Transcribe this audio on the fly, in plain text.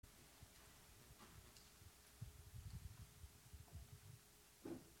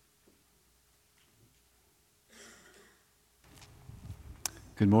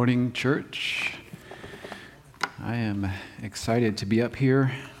Good morning, church. I am excited to be up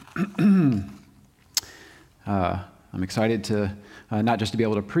here. I'm excited to not just to be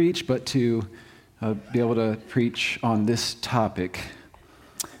able to preach, but to be able to preach on this topic.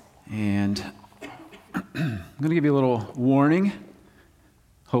 And I'm going to give you a little warning.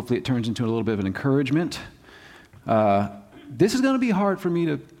 Hopefully it turns into a little bit of an encouragement. This is going to be hard for me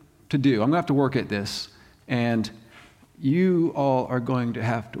to do. I'm going to have to work at this. And you all are going to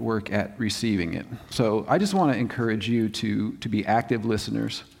have to work at receiving it. So I just want to encourage you to be active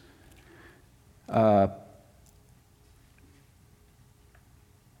listeners.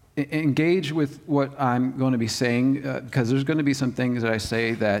 Engage with what I'm going to be saying, because there's going to be some things that I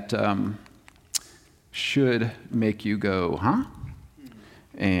say that should make you go, huh?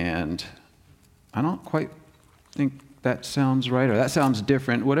 And I don't quite think that sounds right, or that sounds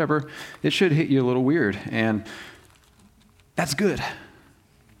different, whatever. It should hit you a little weird, and that's good.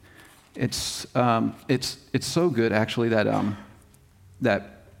 It's so good, actually,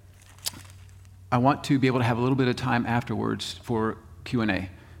 that I want to be able to have a little bit of time afterwards for Q&A,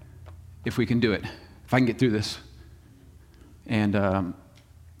 if we can do it, if I can get through this. And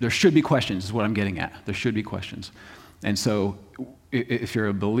there should be questions, is what I'm getting at. There should be questions. And so if you're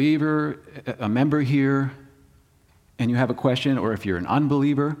a believer, a member here, and you have a question, or if you're an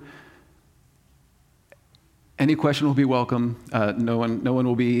unbeliever, any question will be welcome. No one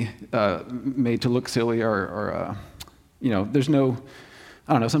will be made to look silly or there's no,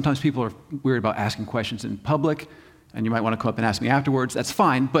 I don't know, sometimes people are weird about asking questions in public, and you might want to come up and ask me afterwards. That's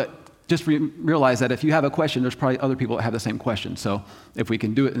fine, but just realize that if you have a question, there's probably other people that have the same question. So if we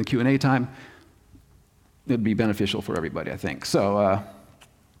can do it in the Q&A time, it'd be beneficial for everybody, I think. So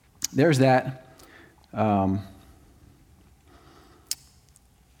there's that.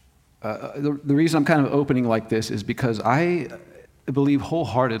 The reason I'm kind of opening like this is because I believe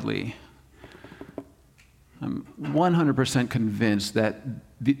wholeheartedly, I'm 100% convinced that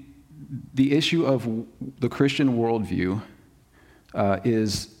the issue of the Christian worldview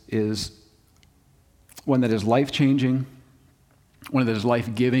is one that is life-changing, one that is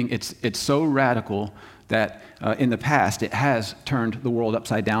life-giving. It's so radical that in the past it has turned the world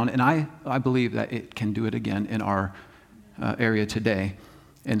upside down, and I believe that it can do it again in our area today.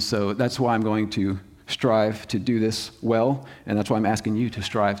 And so that's why I'm going to strive to do this well, and that's why I'm asking you to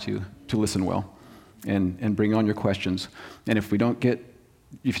strive to listen well and bring on your questions. And if you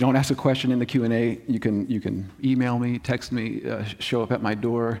don't ask a question in the Q&A, you can email me, text me, show up at my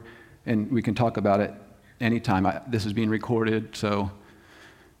door, and we can talk about it anytime. This is being recorded, so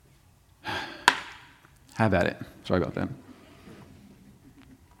have at it. Sorry about that.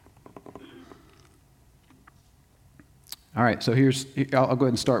 All right, so I'll go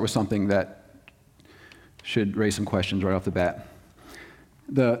ahead and start with something that should raise some questions right off the bat.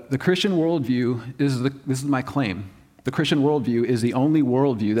 The Christian worldview, this is my claim. The Christian worldview is the only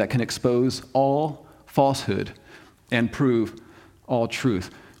worldview that can expose all falsehood and prove all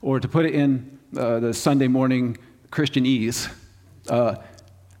truth. Or to put it in the Sunday morning Christianese,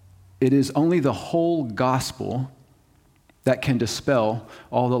 it is only the whole gospel that can dispel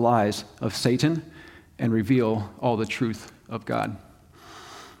all the lies of Satan and reveal all the truth of God.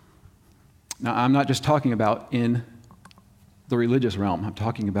 Now, I'm not just talking about in the religious realm. I'm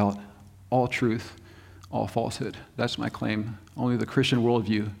talking about all truth, all falsehood. That's my claim. Only the Christian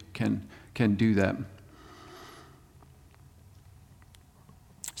worldview can do that.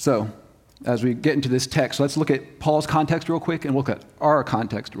 So, as we get into this text, let's look at Paul's context real quick, and we'll look at our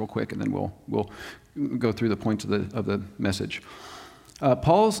context real quick, and then we'll go through the points of the message.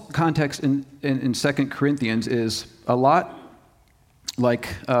 Paul's context in 2 Corinthians is a lot like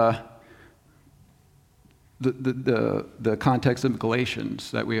the context of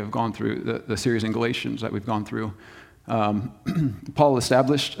Galatians that we have gone through, the series in Galatians that we've gone through. Paul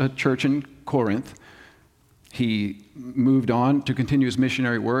established a church in Corinth. He moved on to continue his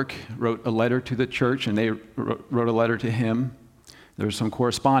missionary work, wrote a letter to the church, and they wrote a letter to him. There was some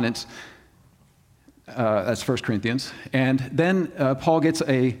correspondence. That's 1 Corinthians. And then Paul gets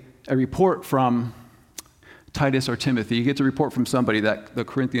a report from Titus or Timothy. He gets a report from somebody that the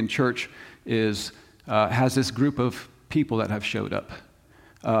Corinthian church has this group of people that have showed up.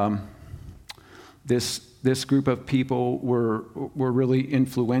 This group of people were really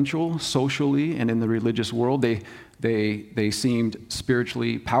influential socially and in the religious world. They seemed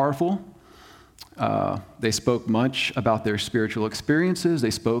spiritually powerful. They spoke much about their spiritual experiences.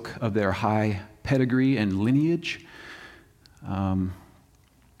 They spoke of their high pedigree and lineage. And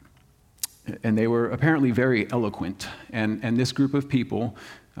they were apparently very eloquent. And this group of people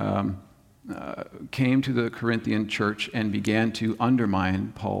came to the Corinthian church and began to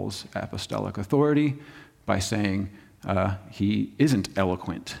undermine Paul's apostolic authority by saying he isn't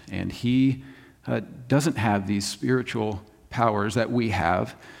eloquent and he doesn't have these spiritual powers that we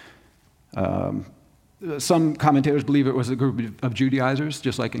have. Some commentators believe it was a group of Judaizers,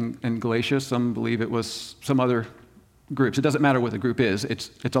 just like in Galatia. Some believe it was some other groups. It doesn't matter what the group is.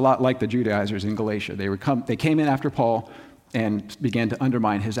 It's a lot like the Judaizers in Galatia. They came in after Paul and began to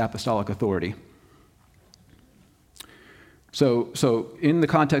undermine his apostolic authority. So in the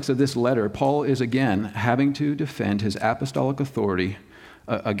context of this letter, Paul is again having to defend his apostolic authority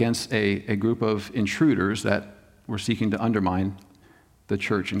against a group of intruders that were seeking to undermine the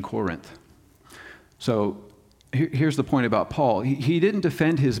church in Corinth. So here's the point about Paul. He didn't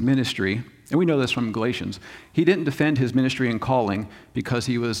defend his ministry, and we know this from Galatians. He didn't defend his ministry and calling because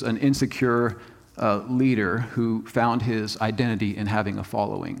he was an insecure leader who found his identity in having a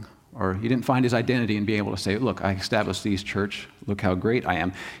following. Or he didn't find his identity in being able to say, look, I established these church, look how great I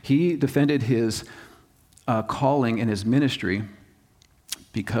am. He defended his calling and his ministry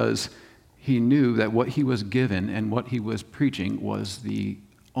because he knew that what he was given and what he was preaching was the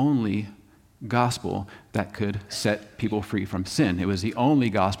only gospel that could set people free from sin. It was the only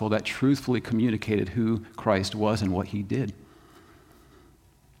gospel that truthfully communicated who Christ was and what he did.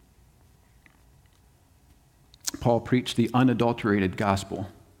 Paul preached the unadulterated gospel.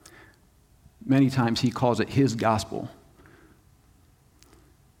 Many times he calls it his gospel.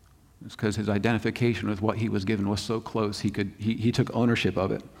 It's because his identification with what he was given was so close, he took ownership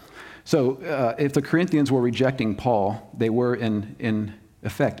of it. So if the Corinthians were rejecting Paul, they were in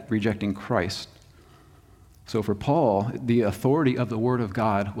effect rejecting Christ. So for Paul, the authority of the Word of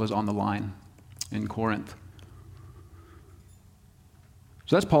God was on the line in Corinth.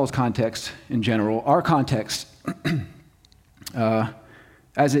 So that's Paul's context in general. Our context,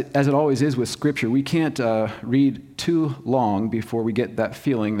 as it always is with Scripture, we can't read too long before we get that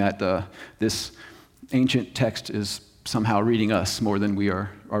feeling that this ancient text is somehow reading us more than we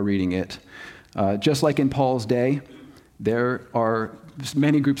are reading it. Just like in Paul's day, there are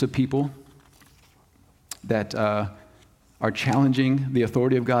many groups of people that are challenging the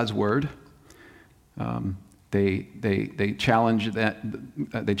authority of God's Word. They challenge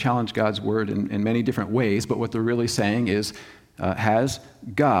that. They challenge God's Word in many different ways. But what they're really saying is, has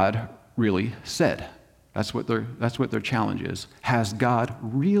God really said? That's what their challenge is. Has God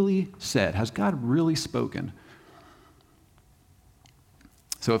really said? Has God really spoken?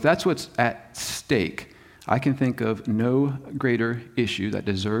 So if that's what's at stake, I can think of no greater issue that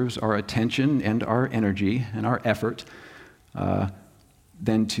deserves our attention and our energy and our effort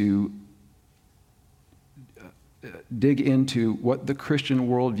than to dig into what the Christian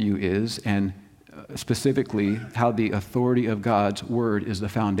worldview is and specifically how the authority of God's Word is the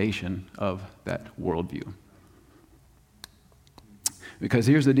foundation of that worldview. Because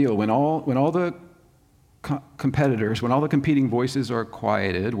here's the deal, when all the competitors, when all the competing voices are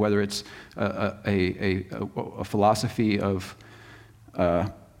quieted, whether it's a philosophy of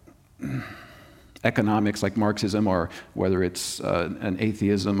economics like Marxism, or whether it's an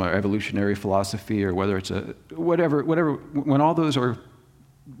atheism or evolutionary philosophy, or whether it's whatever, when all those are,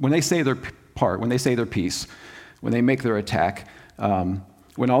 when they say their part, when they say their piece, when they make their attack,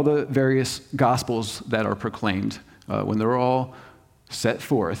 when all the various gospels that are proclaimed, when they're all set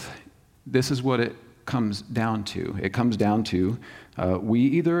forth, this is what it comes down to. It comes down to we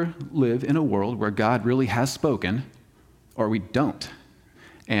either live in a world where God really has spoken, or we don't.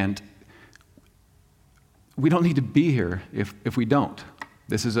 And we don't need to be here if we don't.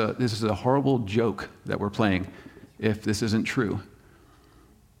 This is a horrible joke that we're playing if this isn't true.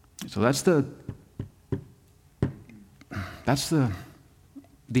 So that's the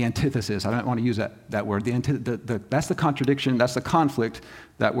antithesis. I don't want to use that word. That's the contradiction. That's the conflict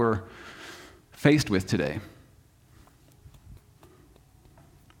that we're faced with today.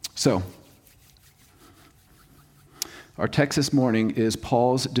 So, our text this morning is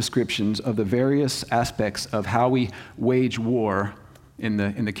Paul's descriptions of the various aspects of how we wage war in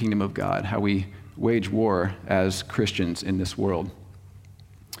the kingdom of God, how we wage war as Christians in this world.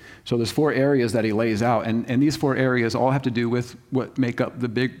 So there's 4 areas that he lays out, and these 4 areas all have to do with what make up the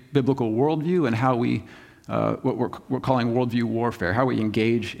big biblical worldview and how we, what we're calling worldview warfare, how we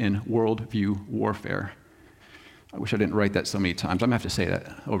engage in worldview warfare. I wish I didn't write that so many times. I'm going to have to say that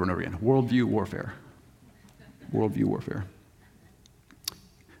over and over again. Worldview warfare. Worldview warfare.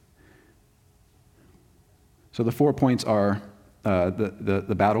 So the 4 points are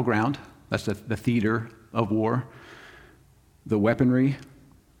the battleground, that's the theater of war, the weaponry,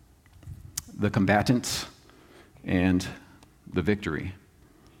 the combatants, and the victory.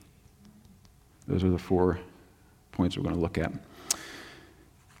 Those are the 4 points we're going to look at.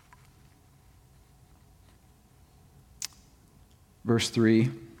 Verse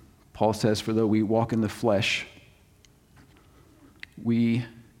 3, Paul says, "For though we walk in the flesh, we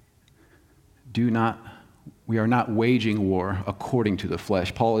are not waging war according to the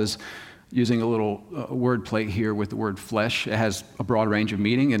flesh." Paul is using a little word play here with the word flesh. It has a broad range of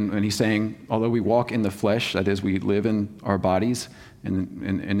meaning, and he's saying, although we walk in the flesh, that is, we live in our bodies and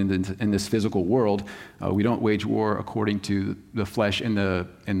in this physical world, we don't wage war according to the flesh in the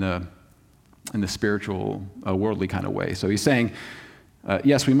spiritual, worldly kind of way. So he's saying,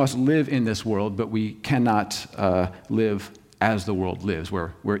 yes, we must live in this world, but we cannot live as the world lives.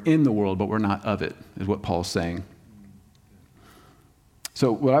 We're in the world, but we're not of it, is what Paul's saying.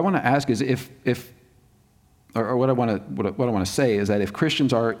 So what I want to ask is what I want to say is that if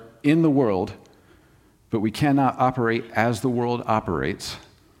Christians are in the world, but we cannot operate as the world operates,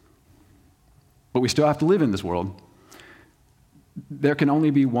 but we still have to live in this world, there can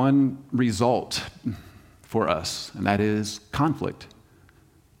only be one result for us, and that is conflict.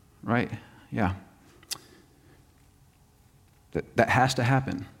 Right? Yeah. That has to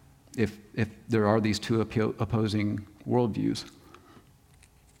happen if there are these 2 opposing worldviews.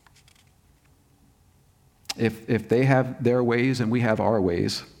 If they have their ways and we have our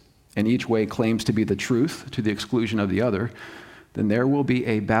ways, and each way claims to be the truth to the exclusion of the other, then there will be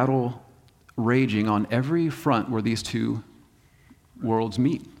a battle raging on every front where these 2 worlds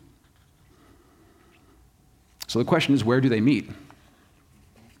meet. So the question is, where do they meet?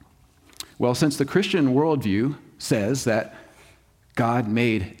 Well, since the Christian worldview says that God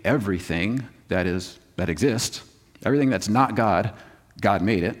made everything that exists, everything that's not God, God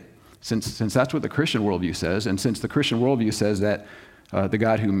made it. Since that's what the Christian worldview says, and since the Christian worldview says that the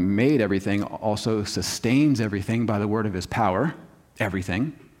God who made everything also sustains everything by the word of his power,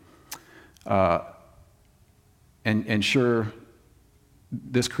 everything, and sure,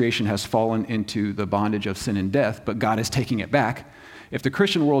 this creation has fallen into the bondage of sin and death, but God is taking it back. If the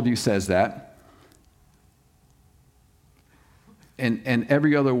Christian worldview says that, and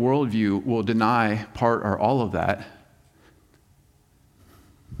every other worldview will deny part or all of that,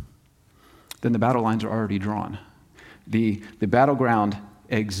 then the battle lines are already drawn. The battleground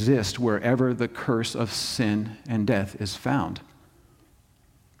exists wherever the curse of sin and death is found.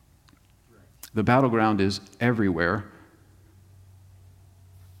 The battleground is everywhere.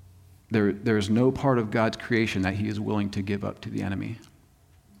 There's no part of God's creation that he is willing to give up to the enemy.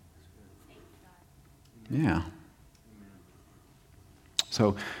 Yeah.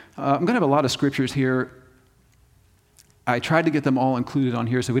 So I'm going to have a lot of scriptures here. I tried to get them all included on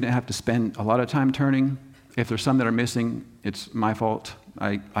here so we didn't have to spend a lot of time turning. If there's some that are missing, it's my fault.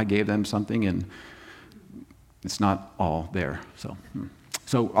 I gave them something and it's not all there.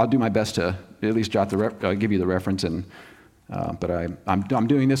 So I'll do my best to at least give you the reference. But I'm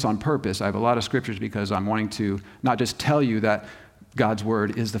doing this on purpose. I have a lot of scriptures because I'm wanting to not just tell you that God's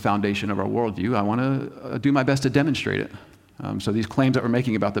word is the foundation of our worldview. I want to do my best to demonstrate it. So these claims that we're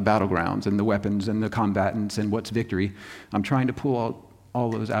making about the battlegrounds and the weapons and the combatants and what's victory, I'm trying to pull all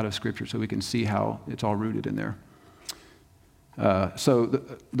those out of Scripture so we can see how it's all rooted in there. So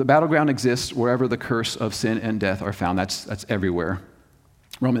the battleground exists wherever the curse of sin and death are found. That's everywhere.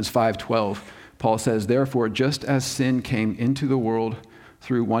 Romans 5:12, Paul says, "Therefore, just as sin came into the world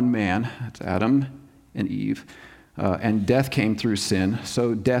through one man," that's Adam and Eve, "and death came through sin,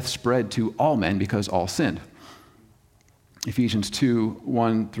 so death spread to all men because all sinned." Ephesians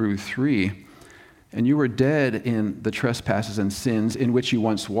 2:1-3, "And you were dead in the trespasses and sins in which you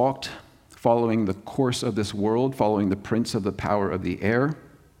once walked, following the course of this world, following the prince of the power of the air,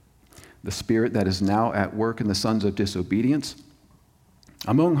 the spirit that is now at work in the sons of disobedience,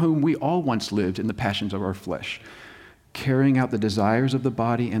 among whom we all once lived in the passions of our flesh, carrying out the desires of the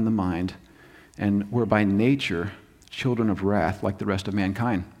body and the mind, and were by nature children of wrath like the rest of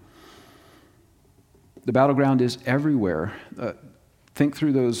mankind." The battleground is everywhere. Think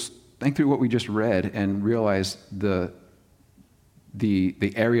through what we just read and realize the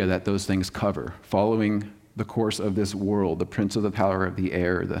area that those things cover. Following the course of this world, the prince of the power of the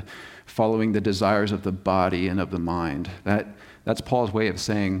air, following the desires of the body and of the mind. That's Paul's way of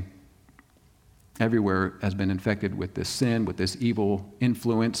saying everywhere has been infected with this sin, with this evil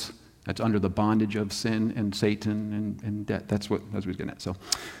influence that's under the bondage of sin and Satan and death. That's what he's getting at. So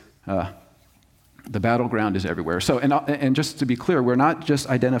the battleground is everywhere. So, and just to be clear, we're not just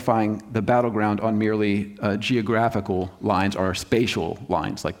identifying the battleground on merely geographical lines or spatial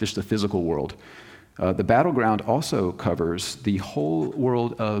lines, like just the physical world. The battleground also covers the whole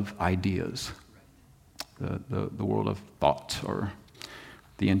world of ideas, the world of thought, or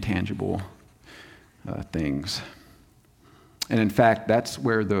the intangible. things. And in fact, that's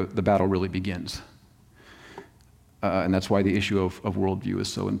where the battle really begins. And that's why the issue of worldview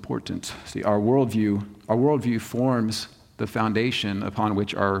is so important. See, our worldview forms the foundation upon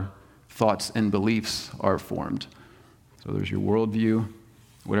which our thoughts and beliefs are formed. So there's your worldview,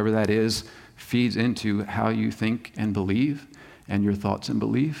 whatever that is, feeds into how you think and believe, and your thoughts and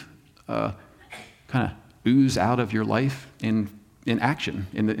belief kind of ooze out of your life in action,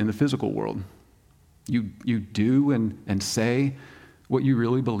 in the physical world. You do and say what you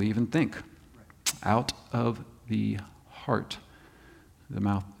really believe and think. Out of the heart, the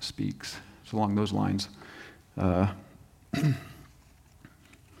mouth speaks. It's along those lines.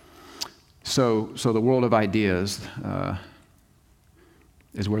 So the world of ideas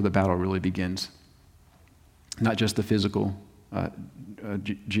is where the battle really begins. Not just the physical,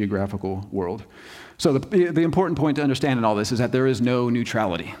 geographical world. So the important point to understand in all this is that there is no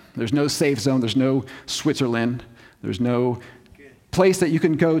neutrality. There's no safe zone. There's no Switzerland. There's no place that you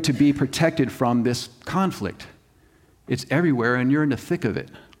can go to be protected from this conflict. It's everywhere, and you're in the thick of it.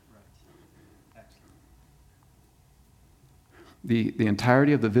 The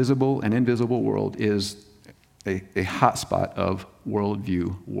entirety of the visible and invisible world is a hotspot of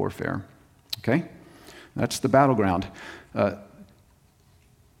worldview warfare. Okay? That's the battleground.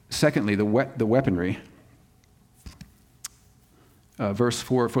 Secondly, the weaponry. Verse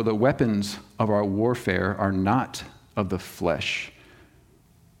 4, for the weapons of our warfare are not of the flesh,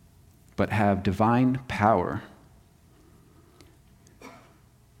 but have divine power.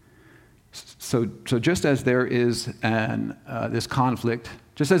 So just as there is this conflict,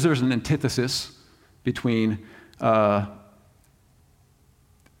 just as there's an antithesis between the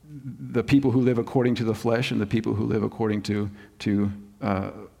people who live according to the flesh and the people who live according to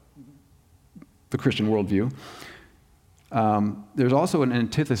the Christian worldview, there's also an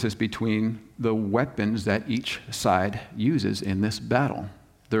antithesis between the weapons that each side uses in this battle.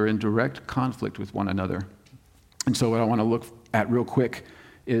 They're in direct conflict with one another. And so what I want to look at real quick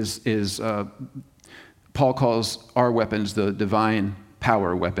is Paul calls our weapons the divine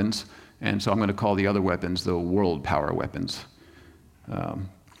power weapons, and so I'm going to call the other weapons the world power weapons,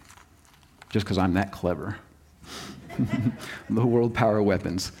 just because I'm that clever. The world power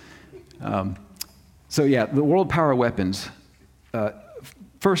weapons. So yeah, the world power weapons. 1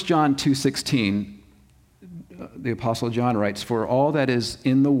 John 2:16, the Apostle John writes, for all that is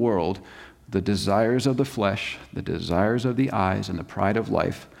in the world, the desires of the flesh, the desires of the eyes, and the pride of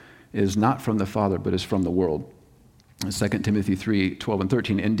life is not from the Father, but is from the world. 2 Timothy 3:12 and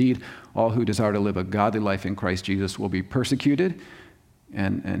 13, indeed, all who desire to live a godly life in Christ Jesus will be persecuted.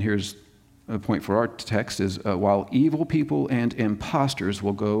 And here's a point for our text is, while evil people and impostors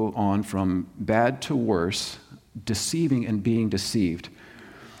will go on from bad to worse, deceiving and being deceived.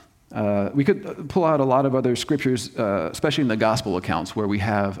 We could pull out a lot of other scriptures, especially in the gospel accounts, where we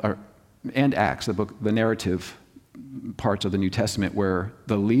have, and Acts, the narrative parts of the New Testament, where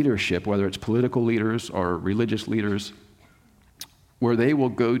the leadership, whether it's political leaders or religious leaders, where they will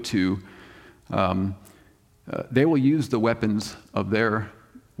go to, they will use the weapons of the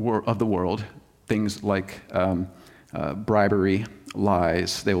world, things like bribery,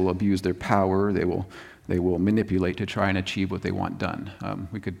 lies. They will abuse their power. They will manipulate to try and achieve what they want done.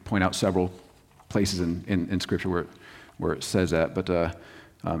 We could point out several places in Scripture where it says that, but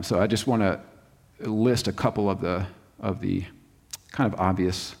so I just want to list a couple of the kind of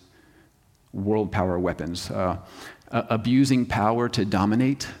obvious world power weapons. Abusing power to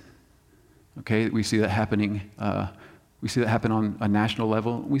dominate. Okay, we see that happening. We see that happen on a national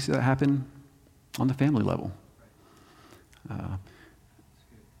level. We see that happen on the family level.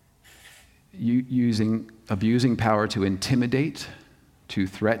 Abusing power to intimidate, to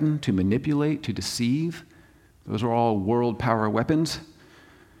threaten, to manipulate, to deceive. Those are all world power weapons.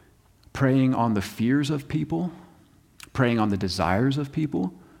 Preying on the fears of people, preying on the desires of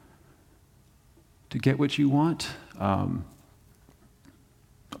people to get what you want,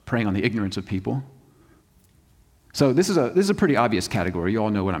 preying on the ignorance of people. So this is a pretty obvious category. You all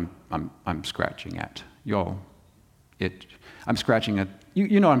know what I'm scratching at. I'm scratching at.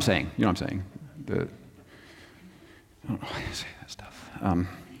 You know what I'm saying. You know what I'm saying. I don't know why I say that stuff.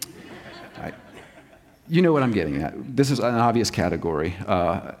 You know what I'm getting at. This is an obvious category.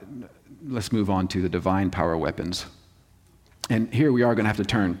 Let's move on to the divine power weapons. And here we are going to have to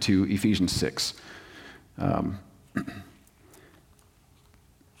turn to Ephesians 6. And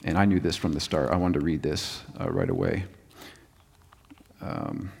I knew this from the start. I wanted to read this right away.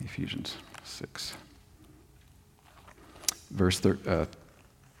 Ephesians 6. Verse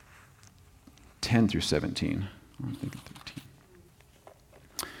 10 through 17. I think 13.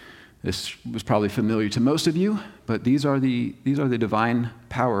 This was probably familiar to most of you, but these are the divine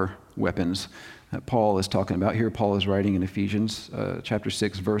power weapons that Paul is talking about here. Paul is writing in Ephesians chapter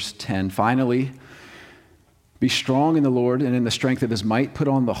 6, verse 10. Finally, be strong in the Lord and in the strength of his might. Put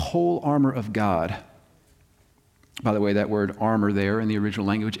on the whole armor of God. By the way, that word armor there in the original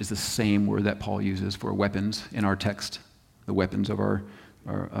language is the same word that Paul uses for weapons in our text. The weapons of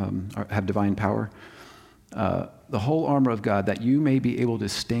have divine power. The whole armor of God, that you may be able to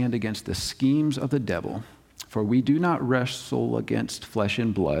stand against the schemes of the devil. For we do not wrestle against flesh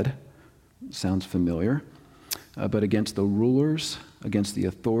and blood. Sounds familiar. But against the rulers, against the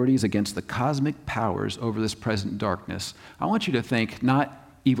authorities, against the cosmic powers over this present darkness. I want you to think not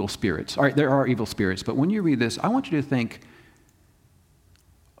evil spirits. All right, there are evil spirits, but when you read this, I want you to think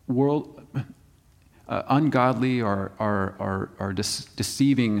ungodly or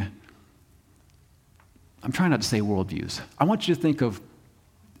deceiving. I'm trying not to say worldviews. I want you to think of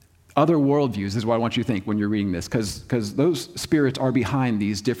other worldviews is what I want you to think when you're reading this, because those spirits are behind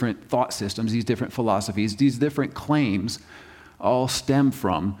these different thought systems, these different philosophies, these different claims all stem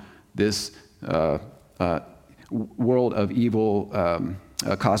from this world of evil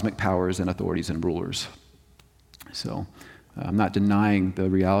cosmic powers and authorities and rulers. So I'm not denying the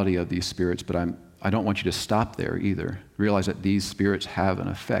reality of these spirits, but I don't want you to stop there either. Realize that these spirits have an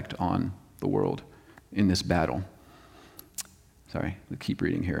effect on the world in this battle. Sorry, we'll keep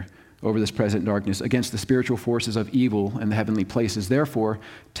reading here. Over this present darkness, against the spiritual forces of evil in the heavenly places. Therefore,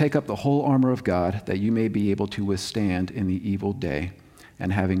 take up the whole armor of God, that you may be able to withstand in the evil day,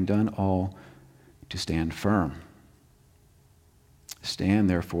 and having done all, to stand firm. Stand,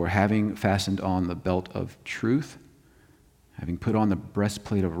 therefore, having fastened on the belt of truth, having put on the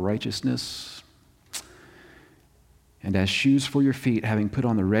breastplate of righteousness, and as shoes for your feet, having put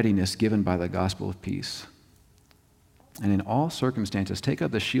on the readiness given by the gospel of peace. And in all circumstances, take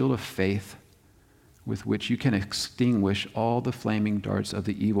up the shield of faith with which you can extinguish all the flaming darts of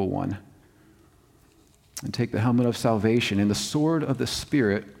the evil one. And take the helmet of salvation and the sword of the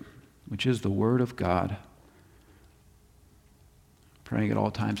Spirit, which is the word of God. Praying at all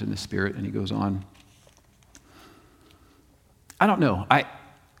times in the Spirit. And he goes on. I don't know.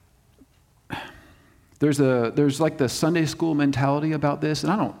 There's like the Sunday school mentality about this,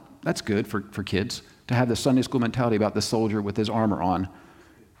 and that's good for kids to have the Sunday school mentality about the soldier with his armor on. And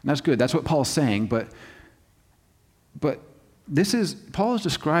that's good. That's what Paul's saying. But Paul is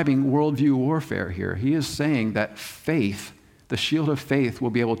describing worldview warfare here. He is saying that faith, the shield of faith,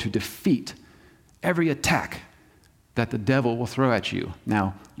 will be able to defeat every attack that the devil will throw at you.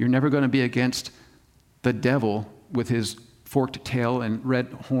 Now, you're never going to be against the devil with his forked tail and red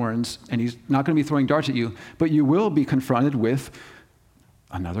horns, and he's not going to be throwing darts at you, but you will be confronted with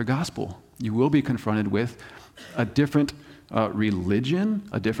another gospel. You will be confronted with a different religion,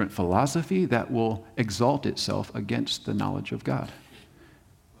 a different philosophy that will exalt itself against the knowledge of God.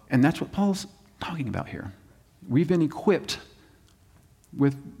 And that's what Paul's talking about here. We've been equipped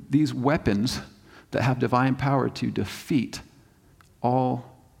with these weapons that have divine power to defeat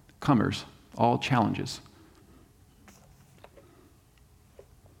all comers, all challenges.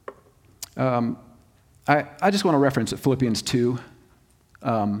 I just want to reference Philippians 2.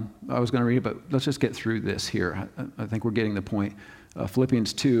 I was going to read it, but let's just get through this here. I think we're getting the point.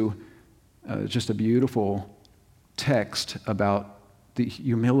 Philippians 2 is just a beautiful text about the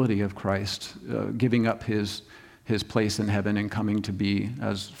humility of Christ, giving up his place in heaven and coming to be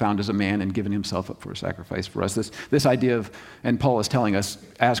found as a man and giving himself up for a sacrifice for us. This idea of, and Paul is telling us,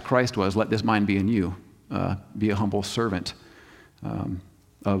 as Christ was, let this mind be in you. Be a humble servant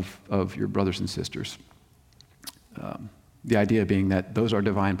of your brothers and sisters. The idea being that those are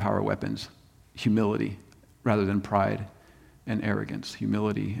divine power weapons. Humility rather than pride and arrogance.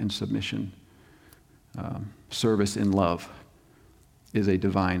 Humility and submission. Service in love is a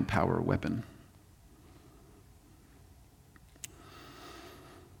divine power weapon.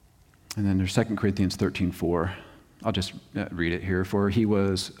 And then there's 2 Corinthians 13:4. I'll just read it here. For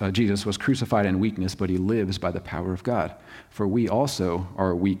Jesus was crucified in weakness, but he lives by the power of God. For we also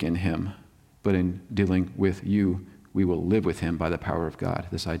are weak in him, but in dealing with you, we will live with him by the power of God.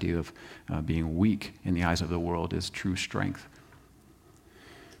 This idea of being weak in the eyes of the world is true strength.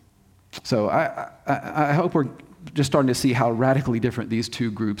 So I hope we're just starting to see how radically different these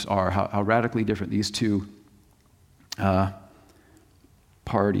two groups are, how radically different these two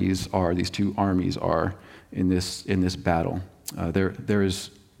parties are, these two armies are in this battle. There is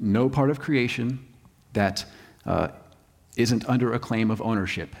no part of creation that isn't under a claim of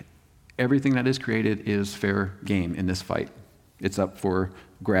ownership. Everything that is created is fair game in this fight. It's up for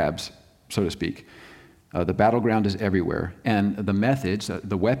grabs, so to speak. The battleground is everywhere, and the methods,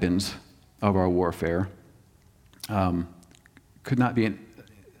 the weapons of our warfare could not be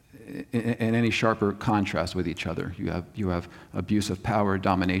in any sharper contrast with each other. You have abuse of power,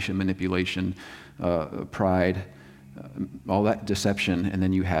 domination, manipulation, pride, all that deception, and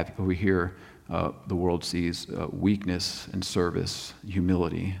then you have over here the world sees weakness and service,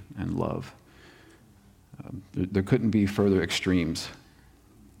 humility and love. There couldn't be further extremes.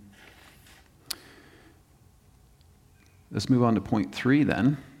 Let's move on to point 3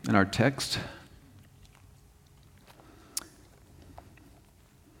 then in our text.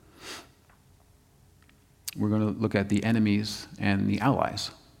 We're going to look at the enemies and the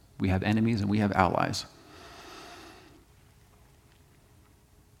allies. We have enemies and we have allies.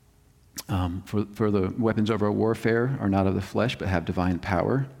 For the weapons of our warfare are not of the flesh, but have divine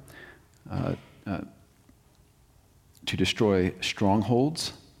power to destroy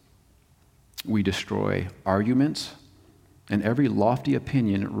strongholds. We destroy arguments and every lofty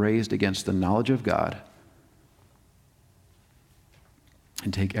opinion raised against the knowledge of God,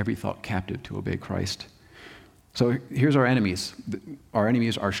 and take every thought captive to obey Christ. So here's our enemies. Our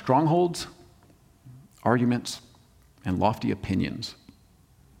enemies are strongholds, arguments, and lofty opinions.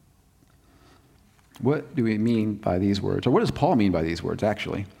 What do we mean by these words? Or what does Paul mean by these words,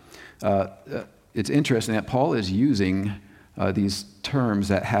 actually? It's interesting that Paul is using these terms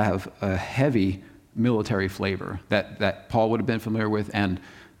that have a heavy military flavor that Paul would have been familiar with, and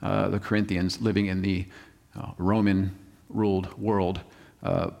the Corinthians living in the Roman-ruled world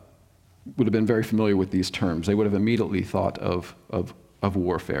would have been very familiar with these terms. They would have immediately thought of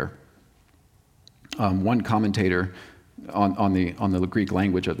warfare. One commentator on the Greek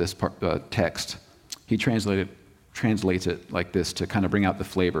language of this text, he translates it like this to kind of bring out the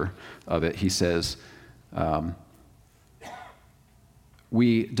flavor of it. He says,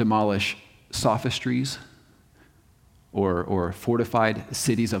 we demolish sophistries or fortified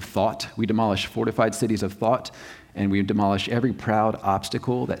cities of thought. We demolish fortified cities of thought, and we demolish every proud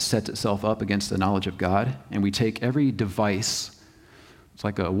obstacle that sets itself up against the knowledge of God, and we take every device, it's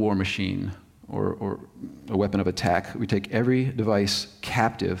like a war machine or a weapon of attack, we take every device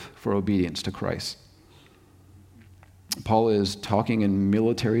captive for obedience to Christ. Paul is talking in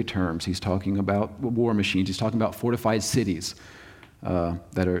military terms. He's talking about war machines. He's talking about fortified cities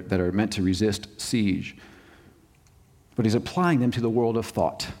that are meant to resist siege. But he's applying them to the world of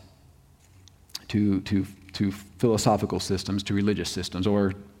thought, to philosophical systems, to religious systems,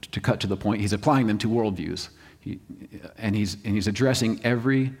 or to cut to the point, he's applying them to worldviews. He's addressing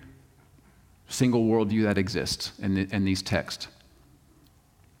every single worldview that exists in these texts.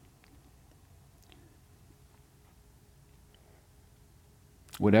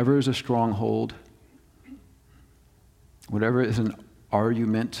 Whatever is a stronghold, whatever is an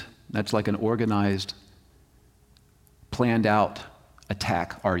argument that's like an organized, planned out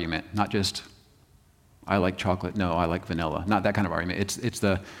attack argument, not just I like chocolate, no, I like vanilla, not that kind of argument.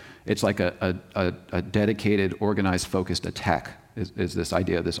 It's like a dedicated, organized, focused attack is this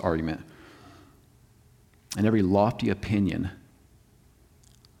idea of this argument. And every lofty opinion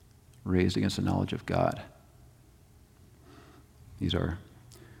raised against the knowledge of God. These are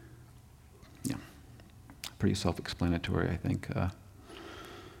pretty self-explanatory, I think.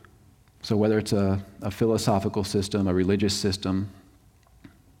 So whether it's a philosophical system, a religious system,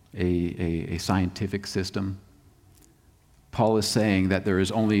 a scientific system, Paul is saying that there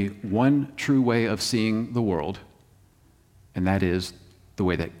is only one true way of seeing the world, and that is the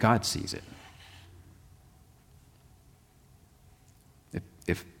way that God sees it.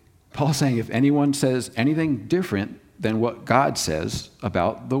 If Paul's saying if anyone says anything different than what God says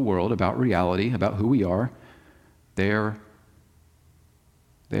about the world, about reality, about who we are, they're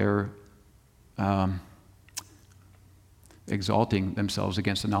exalting themselves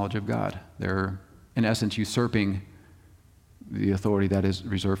against the knowledge of God. They're, in essence, usurping the authority that is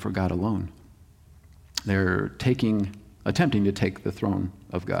reserved for God alone. They're attempting to take the throne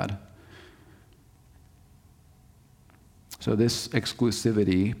of God. So this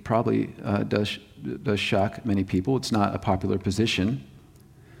exclusivity probably does shock many people. It's not a popular position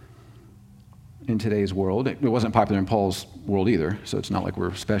in today's world. It wasn't popular in Paul's world either, so it's not like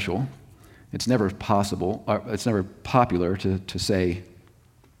we're special. It's never popular to say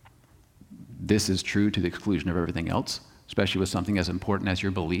this is true to the exclusion of everything else, especially with something as important as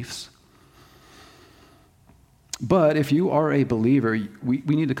your beliefs. But if you are a believer, we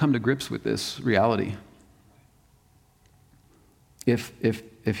need to come to grips with this reality.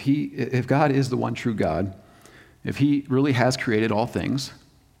 If God is the one true God, if he really has created all things,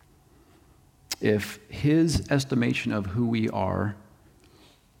 if his estimation of who we are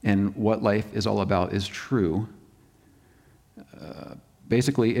and what life is all about is true,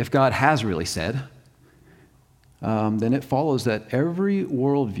 basically, if God has really said, then it follows that every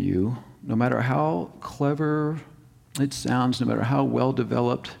worldview, no matter how clever it sounds, no matter how well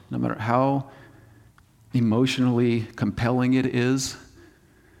developed, no matter how emotionally compelling it is,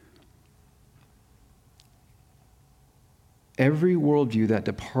 every worldview that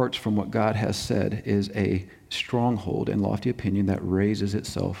departs from what God has said is a stronghold and lofty opinion that raises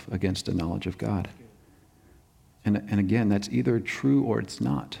itself against the knowledge of God. And again, that's either true or it's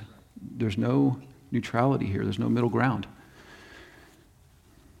not. There's no neutrality here. There's no middle ground.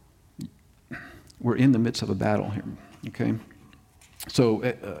 We're in the midst of a battle here, okay? So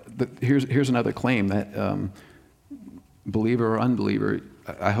here's another claim that, believer or unbeliever,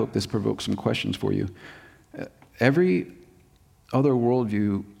 I hope this provokes some questions for you. Every other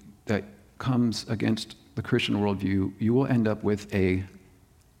worldview that comes against the Christian worldview, you will end up with a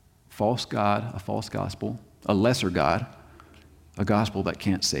false God, a false gospel, a lesser God, a gospel that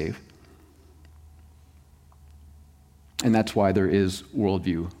can't save. And that's why there is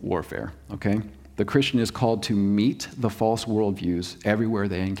worldview warfare, okay? The Christian is called to meet the false worldviews everywhere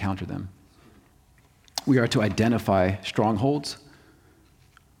they encounter them. We are to identify strongholds.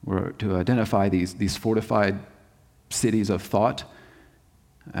 We're to identify these fortified cities of thought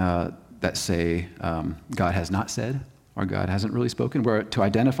that say God has not said or God hasn't really spoken. We're to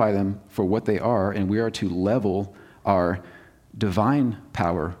identify them for what they are, and we are to level our divine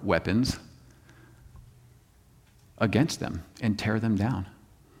power weapons against them and tear them down.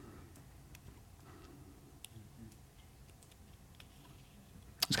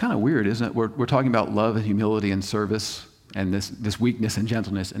 It's kind of weird, isn't it? We're talking about love and humility and service and this weakness and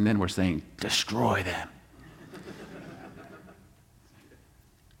gentleness, and then we're saying, destroy them.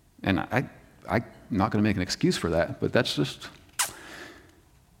 And I'm not going to make an excuse for that, but that's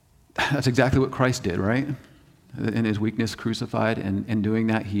exactly what Christ did, right? In his weakness crucified, and in doing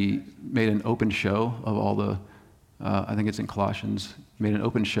that, he made an open show of all the, I think it's in Colossians, made an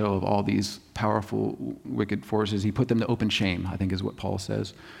open show of all these powerful, wicked forces. He put them to open shame, I think is what Paul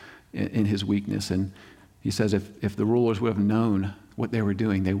says, in his weakness. And he says if the rulers would have known what they were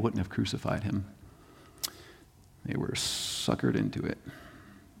doing, they wouldn't have crucified him. They were suckered into it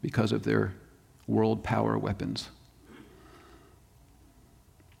because of their world power weapons.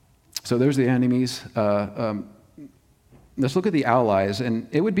 So there's the enemies. Let's look at the allies, and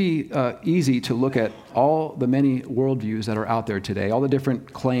it would be easy to look at all the many worldviews that are out there today, all the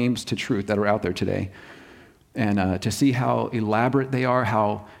different claims to truth that are out there today, and to see how elaborate they are,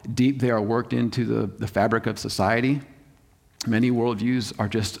 how deep they are worked into the fabric of society. Many worldviews are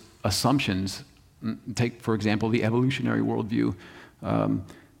just assumptions. Take, for example, the evolutionary worldview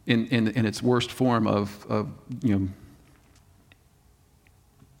in its worst form of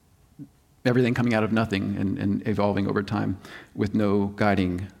everything coming out of nothing and evolving over time with no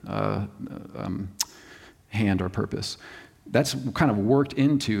guiding hand or purpose. That's kind of worked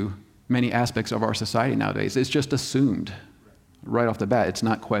into many aspects of our society nowadays. It's just assumed right off the bat. It's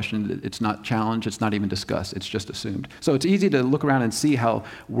not questioned, it's not challenged, it's not even discussed, it's just assumed. So it's easy to look around and see how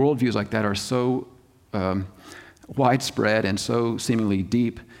worldviews like that are so widespread and so seemingly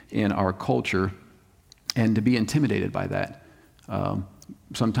deep in our culture, and to be intimidated by that.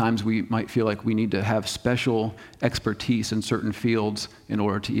 Sometimes we might feel like we need to have special expertise in certain fields in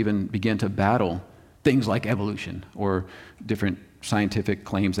order to even begin to battle things like evolution or different scientific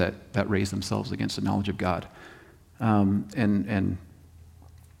claims that raise themselves against the knowledge of God. Or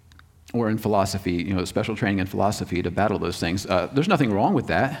in philosophy, special training in philosophy to battle those things. There's nothing wrong with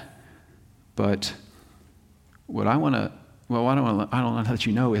that, but what I want to let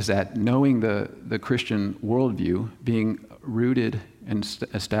you know is that knowing the Christian worldview, being rooted and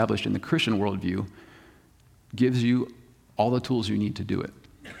established in the Christian worldview, gives you all the tools you need to do it.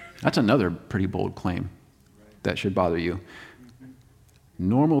 That's another pretty bold claim that should bother you.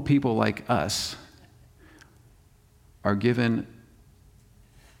 Normal people like us are given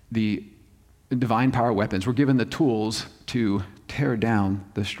the divine power weapons. We're given the tools to tear down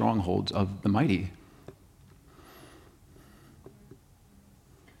the strongholds of the mighty.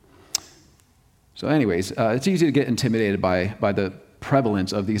 So anyways, it's easy to get intimidated by the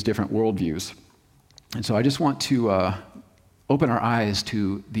prevalence of these different worldviews. And so I just want to open our eyes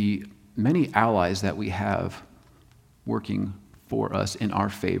to the many allies that we have working for us in our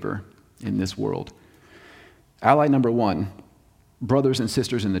favor in this world. Ally number one, brothers and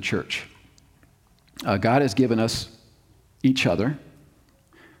sisters in the church. God has given us each other,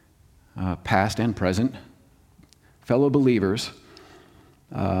 past and present, fellow believers,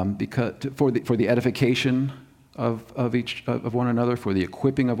 because for the edification of one another, for the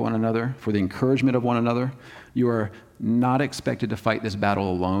equipping of one another, for the encouragement of one another. You are not expected to fight this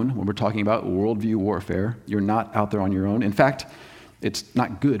battle alone. When we're talking about worldview warfare, you're not out there on your own. In fact, it's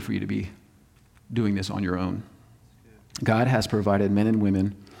not good for you to be doing this on your own. God has provided men and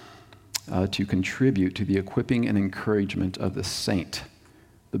women to contribute to the equipping and encouragement of the saint,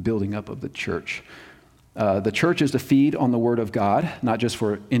 the building up of the church. The church is to feed on the Word of God, not just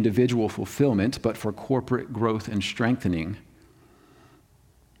for individual fulfillment, but for corporate growth and strengthening.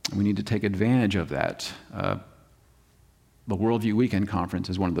 We need to take advantage of that. The Worldview Weekend Conference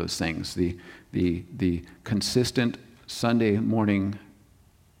is one of those things. The consistent Sunday morning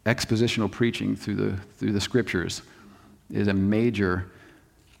expositional preaching through the Scriptures is a major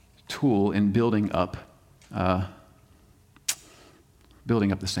tool in building up the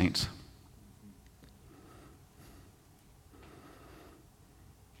saints.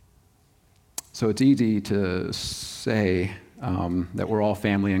 So it's easy to say that we're all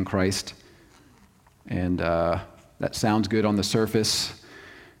family in Christ, and that sounds good on the surface.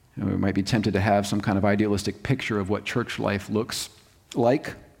 We might be tempted to have some kind of idealistic picture of what church life looks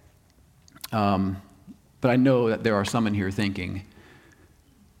like. But I know that there are some in here thinking,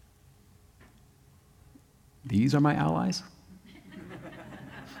 these are my allies?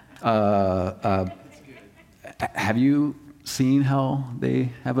 Have you seen how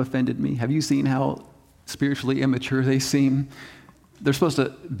they have offended me? Have you seen how spiritually immature they seem? They're supposed to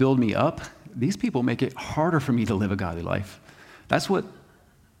build me up. These people make it harder for me to live a godly life. That's what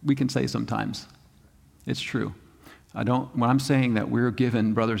we can say sometimes. It's true. When I'm saying that we're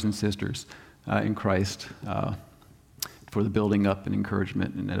given brothers and sisters in Christ for the building up and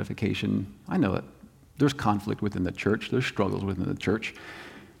encouragement and edification, I know that there's conflict within the church. There's struggles within the church.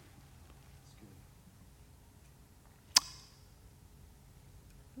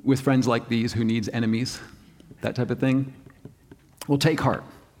 With friends like these who needs enemies, that type of thing, well, take heart.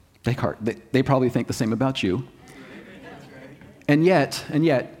 Take heart. They probably think the same about you. And yet,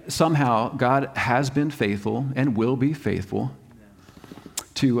 somehow, God has been faithful and will be faithful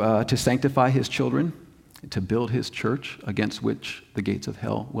to sanctify his children, to build his church against which the gates of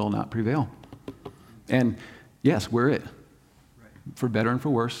hell will not prevail. And yes, we're it. For better and for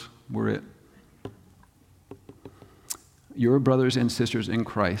worse, we're it. Your brothers and sisters in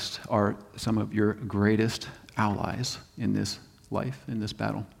Christ are some of your greatest allies in this life, in this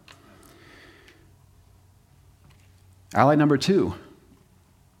battle. Ally number 2,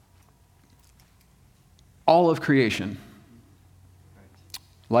 all of creation.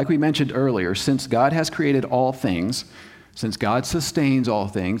 Like we mentioned earlier, since God has created all things, since God sustains all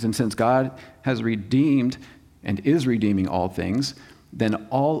things, and since God has redeemed and is redeeming all things, then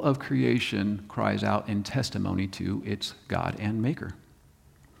all of creation cries out in testimony to its God and Maker.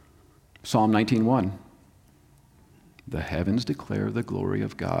 Psalm 19:1. The heavens declare the glory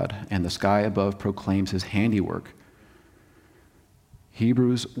of God, and the sky above proclaims his handiwork.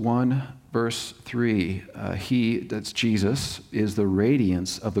 Hebrews 1, verse 3. He, that's Jesus, is the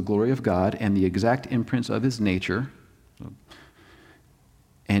radiance of the glory of God and the exact imprint of his nature.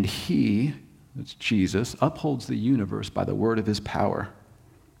 And he, that's Jesus, upholds the universe by the word of his power.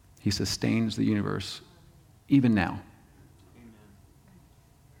 He sustains the universe even now. Amen.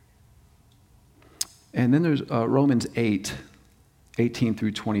 And then there's Romans 8, 18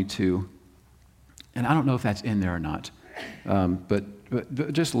 through 22. And I don't know if that's in there or not, but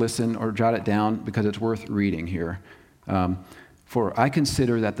just listen or jot it down because it's worth reading here. For I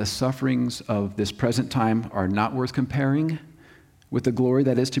consider that the sufferings of this present time are not worth comparing with the glory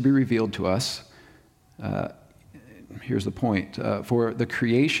that is to be revealed to us. Here's the point. For the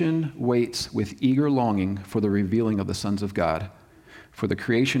creation waits with eager longing for the revealing of the sons of God. For the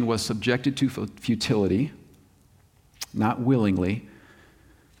creation was subjected to futility, not willingly,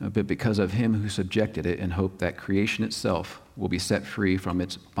 but because of him who subjected it, in hope that creation itself will be set free from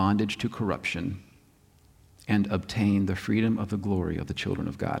its bondage to corruption and obtain the freedom of the glory of the children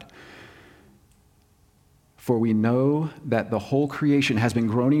of God. For we know that the whole creation has been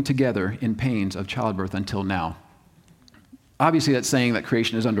groaning together in pains of childbirth until now. Obviously, that's saying that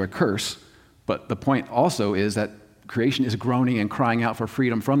creation is under a curse, but the point also is that creation is groaning and crying out for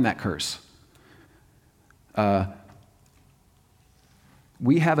freedom from that curse.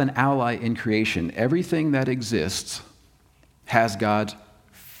 We have an ally in creation. Everything that exists has God's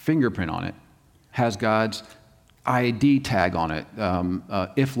fingerprint on it, has God's ID tag on it.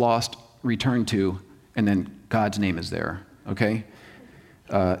 If lost, return to, and then God's name is there, okay?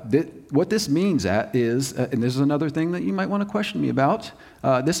 What this means is, and this is another thing that you might want to question me about,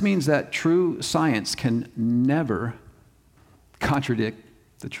 this means that true science can never contradict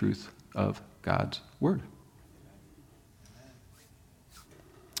the truth of God's word.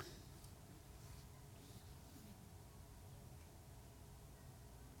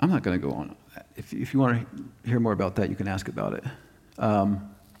 I'm not going to go on. If you want to hear more about that, you can ask about it.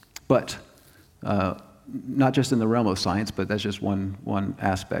 But not just in the realm of science, but that's just one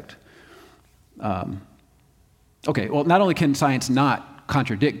aspect. Okay, well, not only can science not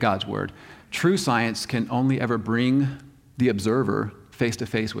contradict God's word, true science can only ever bring the observer face to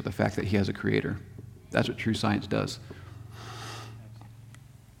face with the fact that he has a creator. That's what true science does.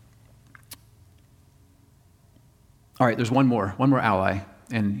 All right, there's one more ally,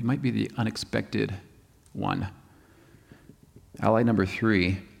 and it might be the unexpected one. Ally number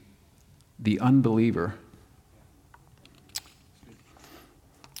 3, the unbeliever.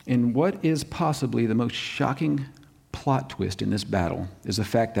 And what is possibly the most shocking plot twist in this battle is the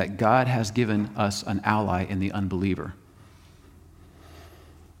fact that God has given us an ally in the unbeliever.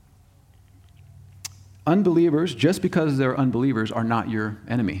 Unbelievers, just because they're unbelievers, are not your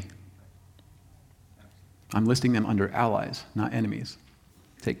enemy. I'm listing them under allies, not enemies.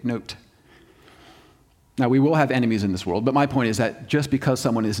 Take note. Now, we will have enemies in this world, but my point is that just because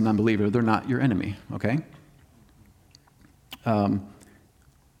someone is an unbeliever, they're not your enemy, okay?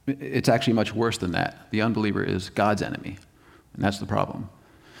 It's actually much worse than that. The unbeliever is God's enemy, and that's the problem.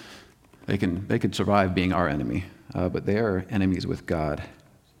 They could survive being our enemy, but they are enemies with God,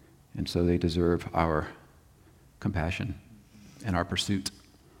 and so they deserve our compassion and our pursuit.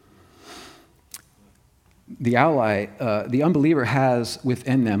 The ally, the unbeliever has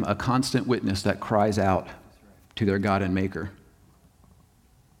within them a constant witness that cries out to their God and Maker.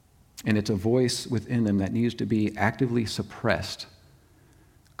 And it's a voice within them that needs to be actively suppressed,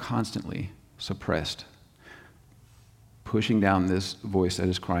 constantly suppressed, pushing down this voice that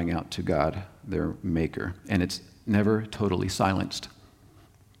is crying out to God, their Maker. And it's never totally silenced.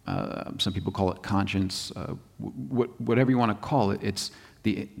 Some people call it conscience. Whatever you want to call it, it's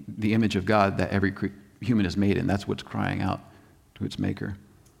the image of God that every human is made in. That's what's crying out to its Maker.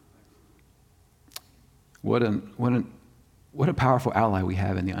 What a powerful ally we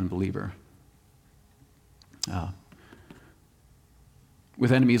have in the unbeliever.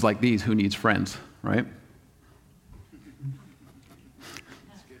 With enemies like these, who needs friends, right?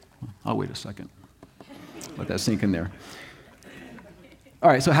 I'll wait a second. Let that sink in there. All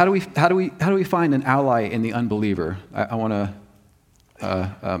right. So how do we find an ally in the unbeliever? I want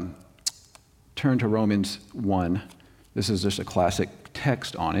to turn to Romans 1. This is just a classic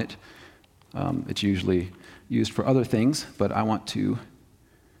text on it. It's usually used for other things, but I want to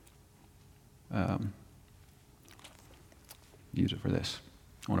use it for this.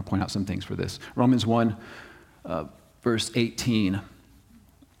 I want to point out some things for this. Romans 1, verse 18.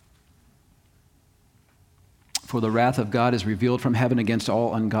 For the wrath of God is revealed from heaven against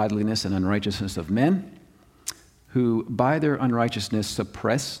all ungodliness and unrighteousness of men, who by their unrighteousness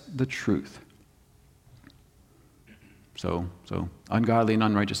suppress the truth. So ungodly and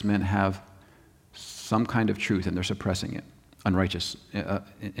unrighteous men have some kind of truth, and they're suppressing it,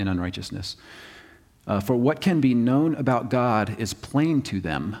 in unrighteousness. For what can be known about God is plain to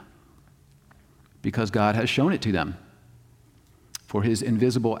them, because God has shown it to them. For his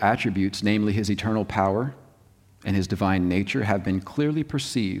invisible attributes, namely his eternal power and his divine nature, have been clearly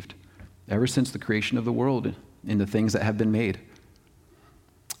perceived ever since the creation of the world in the things that have been made.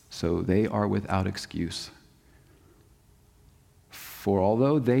 So they are without excuse. For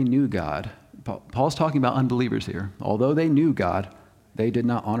although they knew God, Paul's talking about unbelievers here. Although they knew God, they did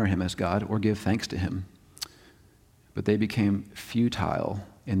not honor him as God or give thanks to him. But they became futile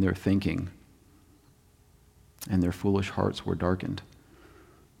in their thinking, and their foolish hearts were darkened.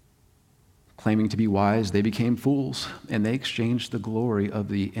 Claiming to be wise, they became fools, and they exchanged the glory of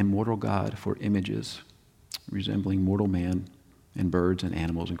the immortal God for images resembling mortal man and birds and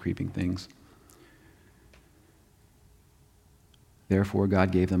animals and creeping things. Therefore,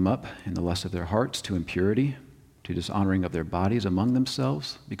 God gave them up in the lust of their hearts to impurity, to dishonoring of their bodies among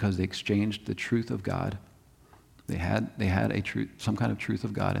themselves, because they exchanged the truth of God. They had a truth, some kind of truth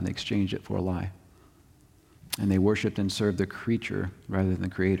of God, and they exchanged it for a lie. And they worshipped and served the creature rather than the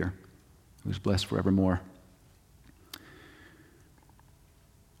Creator, who is blessed forevermore.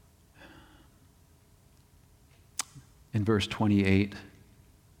 In verse 28,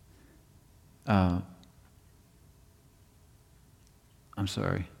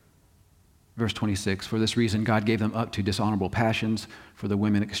 verse 26, for this reason God gave them up to dishonorable passions, for the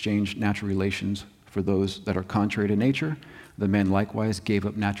women exchanged natural relations for those that are contrary to nature. The men likewise gave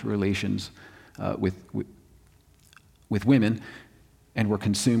up natural relations with women, and were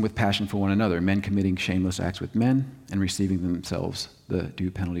consumed with passion for one another, men committing shameless acts with men and receiving themselves the due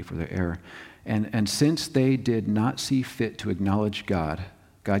penalty for their error. And since they did not see fit to acknowledge God,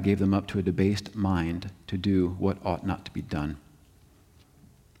 God gave them up to a debased mind to do what ought not to be done.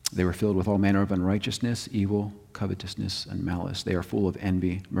 They were filled with all manner of unrighteousness, evil, covetousness, and malice. They are full of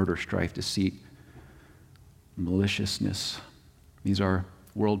envy, murder, strife, deceit, maliciousness. These are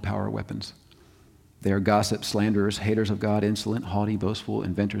world power weapons. They are gossips, slanderers, haters of God, insolent, haughty, boastful,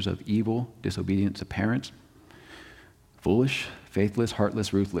 inventors of evil, disobedient to parents, foolish, faithless,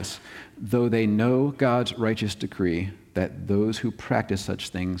 heartless, ruthless. Though they know God's righteous decree that those who practice such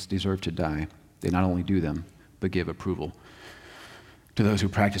things deserve to die, they not only do them, but give approval to those who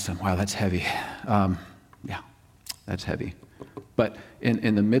practice them. Wow, that's heavy. Yeah, that's heavy. But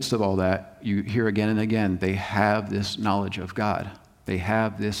in the midst of all that, you hear again and again, they have this knowledge of God. They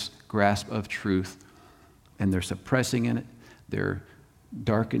have this grasp of truth, and they're suppressing it. They're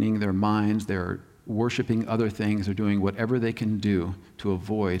darkening their minds. They're worshiping other things. They're doing whatever they can do to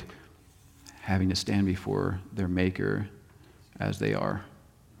avoid having to stand before their Maker as they are.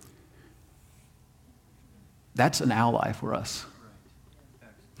 That's an ally for us.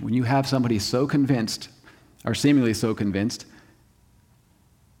 When you have somebody so convinced, or seemingly so convinced,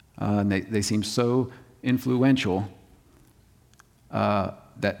 and they seem so influential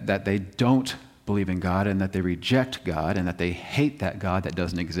that they don't believe in God and that they reject God and that they hate that God that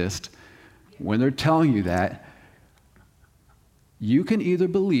doesn't exist, when they're telling you that, you can either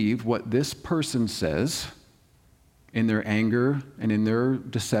believe what this person says in their anger and in their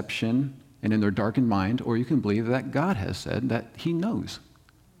deception and in their darkened mind, or you can believe that God has said that He knows.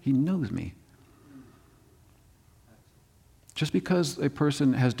 He knows me. Just because a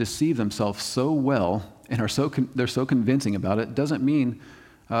person has deceived themselves so well and they're so convincing about it doesn't mean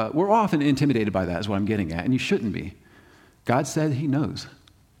we're often intimidated by that, is what I'm getting at, and you shouldn't be. God said He knows.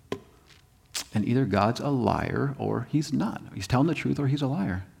 And either God's a liar or He's not. He's telling the truth or He's a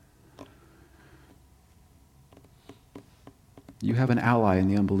liar. You have an ally in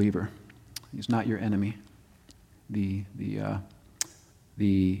the unbeliever. He's not your enemy. The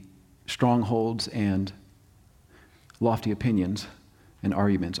strongholds and lofty opinions and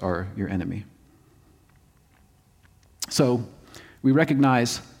arguments are your enemy. So we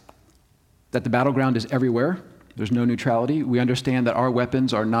recognize that the battleground is everywhere. There's no neutrality. We understand that our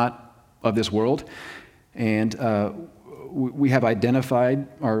weapons are not of this world, and we have identified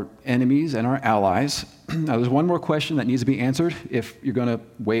our enemies and our allies. Now, there's one more question that needs to be answered if you're going to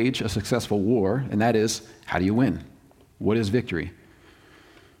wage a successful war, and that is, how do you win? What is victory?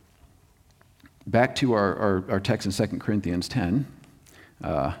 Back to our text in 2 Corinthians 10,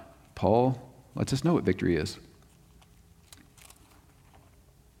 Paul lets us know what victory is.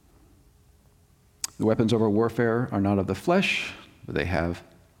 The weapons of our warfare are not of the flesh, but they have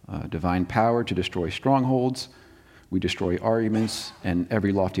divine power to destroy strongholds. We destroy arguments and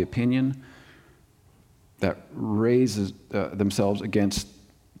every lofty opinion that raises that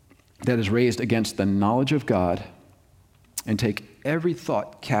is raised against the knowledge of God, and take every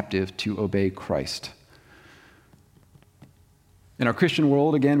thought captive to obey Christ. In our Christian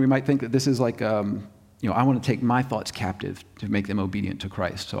world, again, we might think that this is like, I want to take my thoughts captive to make them obedient to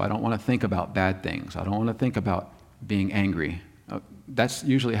Christ. So I don't want to think about bad things. I don't want to think about being angry. That's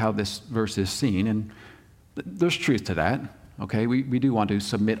usually how this verse is seen, and there's truth to that. Okay, we do want to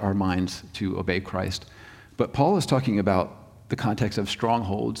submit our minds to obey Christ. But Paul is talking about the context of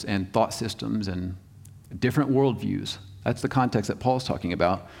strongholds and thought systems and different worldviews. That's the context that Paul's talking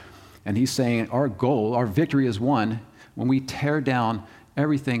about. And he's saying our goal, our victory is won when we tear down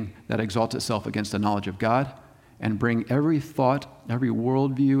everything that exalts itself against the knowledge of God and bring every thought, every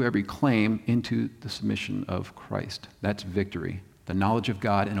worldview, every claim into the submission of Christ. That's victory, the knowledge of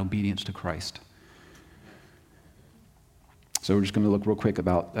God and obedience to Christ. So we're just going to look real quick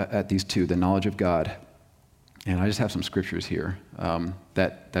at these two, the knowledge of God. And I just have some scriptures here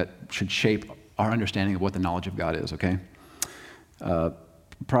that should shape our understanding of what the knowledge of God is, okay?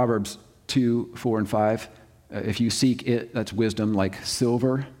 Proverbs 2, 4, and 5. If you seek it, that's wisdom, like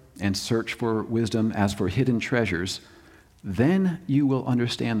silver, and search for wisdom as for hidden treasures, then you will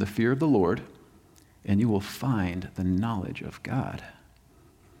understand the fear of the Lord, and you will find the knowledge of God.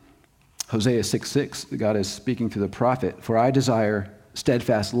 Hosea 6:6, God is speaking through the prophet, for I desire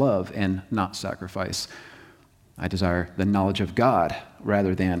steadfast love and not sacrifice. I desire the knowledge of God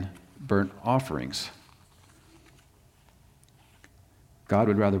rather than burnt offerings. God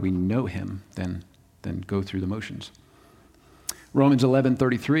would rather we know Him than go through the motions. Romans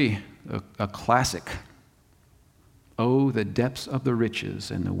 11:33, a classic. Oh, the depths of the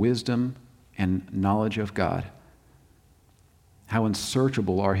riches and the wisdom and knowledge of God. How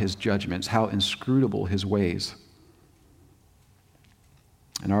unsearchable are His judgments, how inscrutable His ways.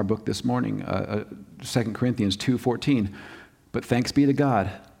 In our book this morning, 2 Corinthians 2:14, but thanks be to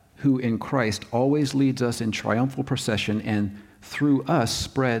God, who in Christ always leads us in triumphal procession and through us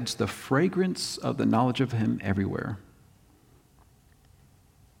spreads the fragrance of the knowledge of him everywhere.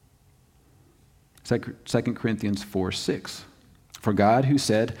 2 Corinthians 4:6. For God, who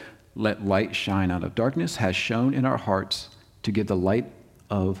said, "Let light shine out of darkness," has shone in our hearts to give the light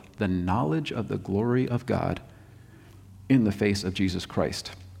of the knowledge of the glory of God in the face of Jesus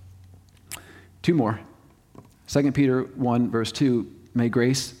Christ. Two more. 2 Peter 1, verse 2, may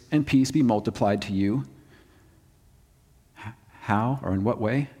grace and peace be multiplied to you. How or in what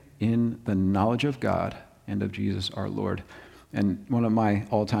way? In the knowledge of God and of Jesus our Lord. And one of my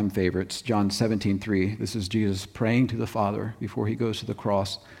all-time favorites, John 17:3. This is Jesus praying to the Father before he goes to the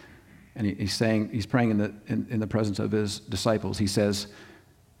cross. And he's praying in the presence of his disciples. He says,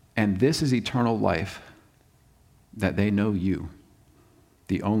 "And this is eternal life, that they know you,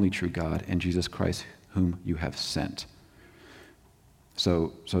 the only true God, and Jesus Christ, whom you have sent."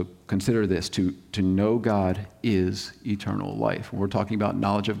 So consider this, to know God is eternal life. When we're talking about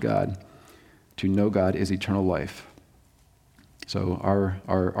knowledge of God, to know God is eternal life. So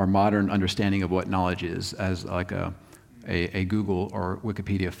our modern understanding of what knowledge is as like a Google or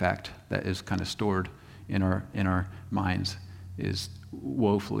Wikipedia fact that is kind of stored in our minds is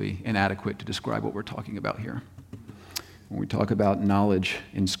woefully inadequate to describe what we're talking about here. When we talk about knowledge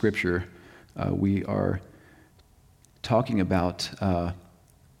in Scripture, we are talking about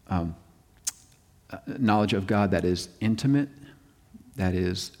knowledge of God that is intimate, that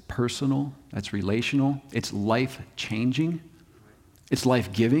is personal, that's relational, it's life-changing, it's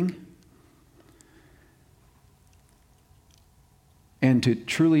life-giving. And to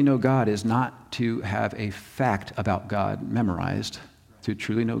truly know God is not to have a fact about God memorized. To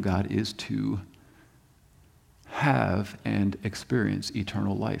truly know God is to have and experience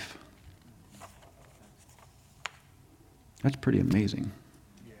eternal life. That's pretty amazing.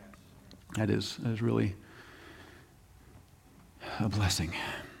 That is really a blessing.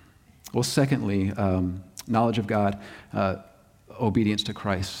 Well, secondly, knowledge of God, obedience to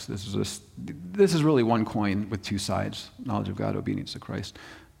Christ. This is really one coin with two sides. Knowledge of God, obedience to Christ.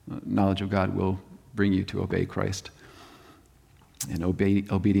 Knowledge of God will bring you to obey Christ. And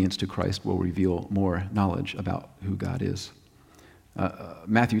obedience to Christ will reveal more knowledge about who God is.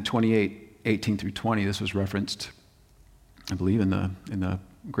 Matthew 28:18-20, this was referenced, I believe, in the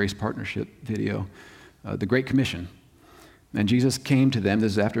Grace Partnership video, the Great Commission. And Jesus came to them,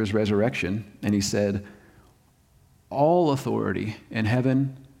 this is after his resurrection, and he said, "All authority in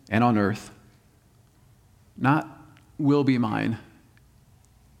heaven and on earth, not will be mine.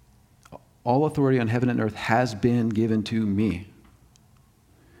 All authority on heaven and earth has been given to me.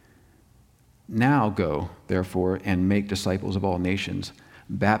 Now go, therefore, and make disciples of all nations,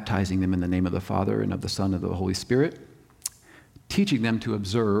 baptizing them in the name of the Father and of the Son and of the Holy Spirit, teaching them to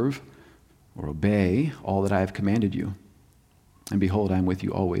observe or obey all that I have commanded you. And behold, I am with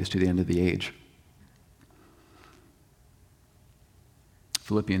you always to the end of the age."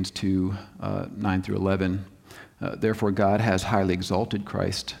 Philippians 2, 9-11. Therefore God has highly exalted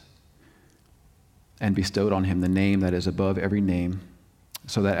Christ and bestowed on him the name that is above every name,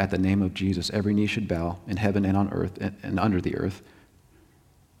 so that at the name of Jesus every knee should bow in heaven and on earth and under the earth.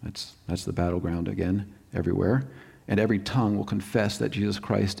 That's the battleground again, everywhere. And every tongue will confess that Jesus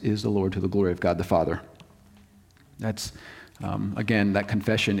Christ is the Lord, to the glory of God the Father. That's, again, that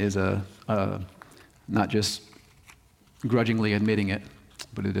confession is not just grudgingly admitting it,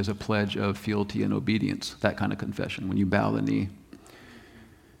 but it is a pledge of fealty and obedience, that kind of confession, when you bow the knee.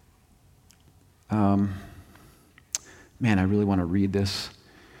 Man, I really want to read this.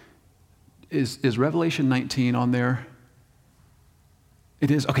 Is Revelation 19 on there? It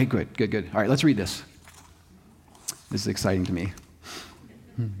is? Okay, good. All right, let's read this. This is exciting to me.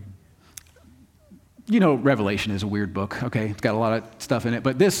 You know, Revelation is a weird book, okay? It's got a lot of stuff in it,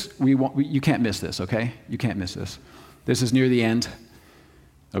 but this, you can't miss this, okay? You can't miss this. This is near the end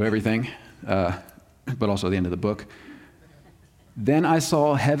of everything, but also the end of the book. Then I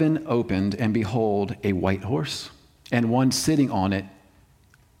saw heaven opened, and behold, a white horse, and one sitting on it.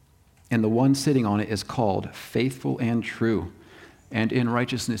 And the one sitting on it is called Faithful and True, and in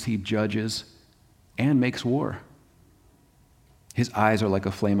righteousness he judges and makes war. His eyes are like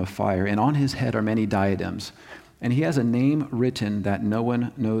a flame of fire, and on his head are many diadems, and he has a name written that no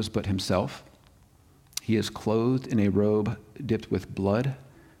one knows but himself. He is clothed in a robe dipped with blood,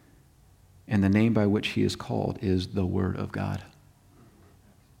 and the name by which he is called is the Word of God.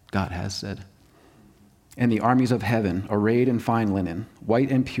 God has said. And the armies of heaven, arrayed in fine linen,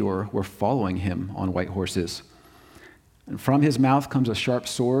 white and pure, were following him on white horses. And from his mouth comes a sharp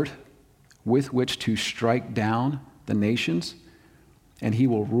sword with which to strike down the nations, and he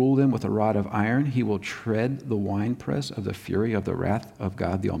will rule them with a rod of iron. He will tread the winepress of the fury of the wrath of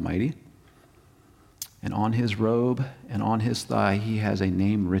God the Almighty. And on his robe and on his thigh he has a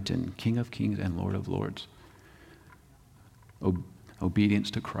name written, King of Kings and Lord of Lords.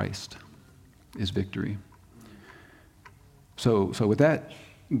 Obedience to Christ is victory. So with that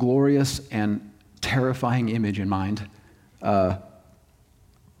glorious and terrifying image in mind, I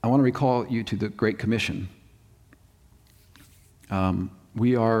want to recall you to the Great Commission.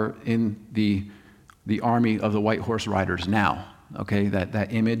 We are in the army of the white horse riders now, okay?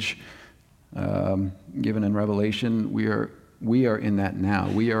 That image given in Revelation, we are in that now.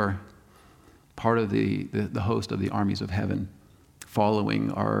 We are part of the host of the armies of heaven,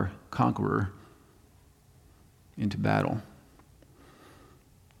 following our conqueror into battle.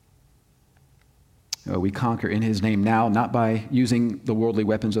 We conquer in his name now, not by using the worldly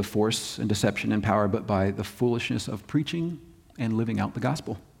weapons of force and deception and power, but by the foolishness of preaching and living out the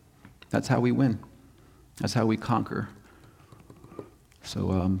gospel. That's how we win. That's how we conquer.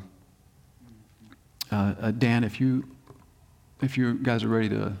 So, Dan, if you guys are ready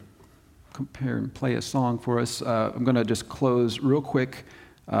to compare and play a song for us, I'm going to just close real quick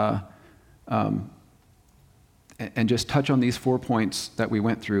and just touch on these 4 points that we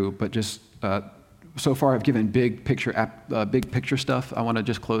went through, but just so far I've given big picture stuff. I want to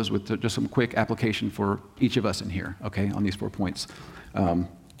just close with just some quick application for each of us in here, okay, on these 4 points.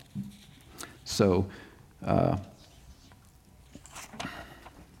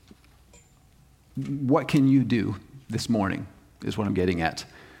 What can you do this morning is what I'm getting at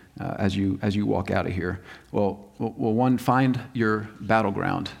as you walk out of here. Well, one, find your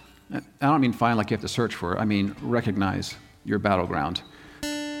battleground. I don't mean find like you have to search for it. I mean recognize your battleground.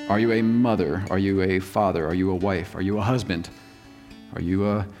 Are you a mother? Are you a father? Are you a wife? Are you a husband? Are you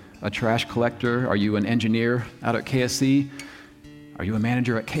a trash collector? Are you an engineer out at KSC? Are you a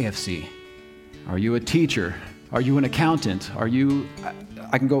manager at KFC? Are you a teacher? Are you an accountant? Are you...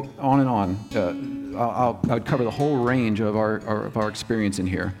 I can go on and on. I would cover the whole range of our experience in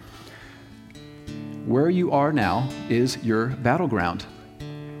here. Where you are now is your battleground.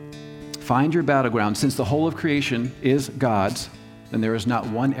 Find your battleground. Since the whole of creation is God's, then there is not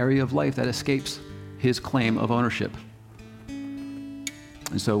one area of life that escapes his claim of ownership. And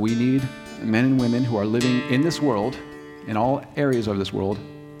so we need men and women who are living in this world, in all areas of this world,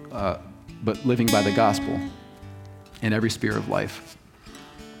 but living by the gospel in every sphere of life.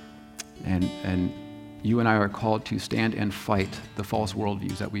 And you and I are called to stand and fight the false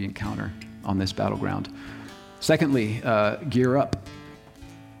worldviews that we encounter on this battleground. Secondly, gear up.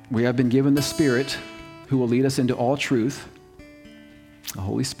 We have been given the Spirit who will lead us into all truth. The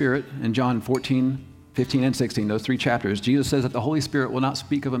Holy Spirit, in John 14, 15, and 16, those 3 chapters, Jesus says that the Holy Spirit will not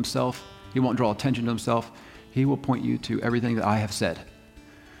speak of himself. He won't draw attention to himself. He will point you to everything that I have said.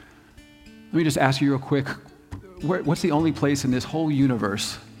 Let me just ask you real quick, what's the only place in this whole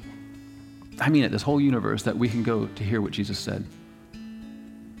universe, I mean it, this whole universe, that we can go to hear what Jesus said?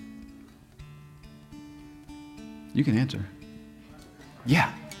 You can answer.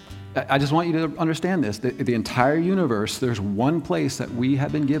 Yeah. I just want you to understand this. The entire universe, there's one place that we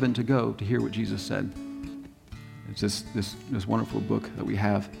have been given to go to hear what Jesus said. It's this wonderful book that we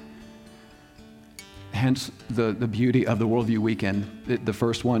have. Hence the beauty of the Worldview Weekend, the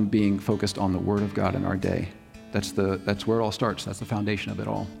first one being focused on the Word of God in our day. That's where it all starts. That's the foundation of it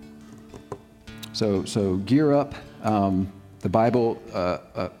all. So gear up. The Bible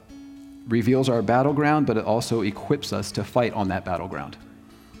reveals our battleground, but it also equips us to fight on that battleground.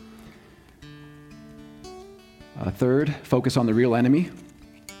 Third, focus on the real enemy.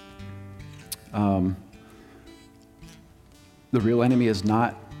 The real enemy is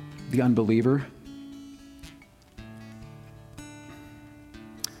not the unbeliever.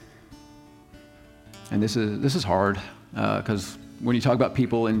 And this is hard because when you talk about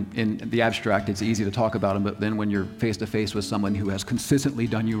people in the abstract, it's easy to talk about them, but then when you're face to face with someone who has consistently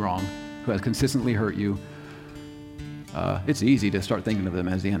done you wrong, who has consistently hurt you, it's easy to start thinking of them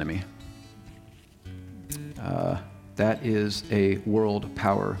as the enemy. That is a world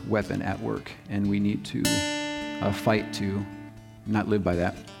power weapon at work, and we need to fight to not live by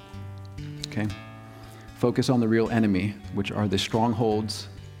that. Okay? Focus on the real enemy, which are the strongholds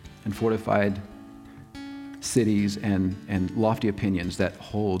and fortified cities and lofty opinions that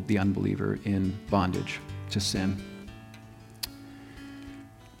hold the unbeliever in bondage to sin.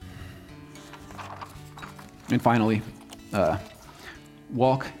 And finally,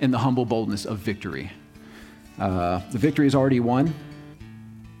 walk in the humble boldness of victory. The victory is already won.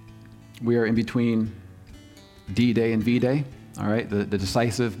 We are in between D-Day and V-Day. All right, the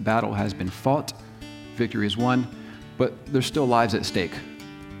decisive battle has been fought. Victory is won. but there's still lives at stake.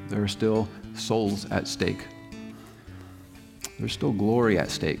 There are still souls at stake. There's still glory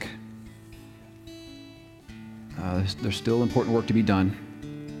at stake. There's still important work to be done.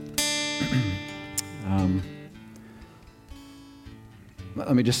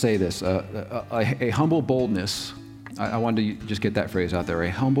 Let me just say this. A humble boldness, I wanted to just get that phrase out there. A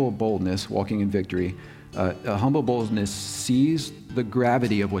humble boldness, walking in victory. A humble boldness sees the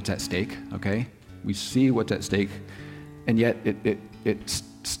gravity of what's at stake, okay? We see what's at stake, and yet it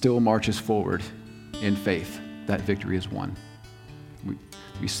still marches forward in faith that victory is won.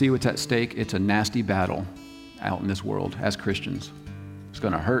 We see what's at stake. It's a nasty battle out in this world as Christians. It's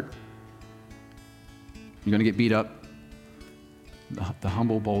going to hurt. You're going to get beat up. The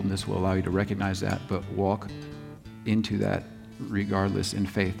humble boldness will allow you to recognize that, but walk into that regardless in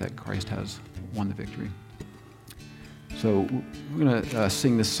faith that Christ has won the victory. So we're going to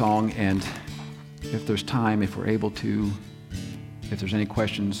sing this song, and if there's time, if we're able to, if there's any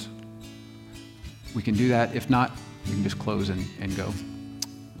questions, we can do that. If not, we can just close and go.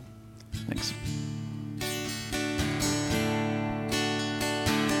 Thanks.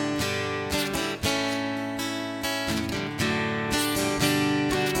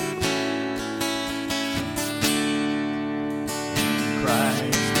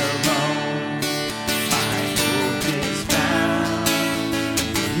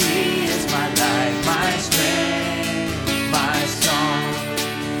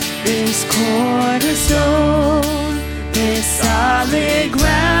 This cornerstone, this solid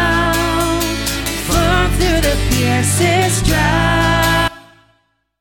ground, firm through the fiercest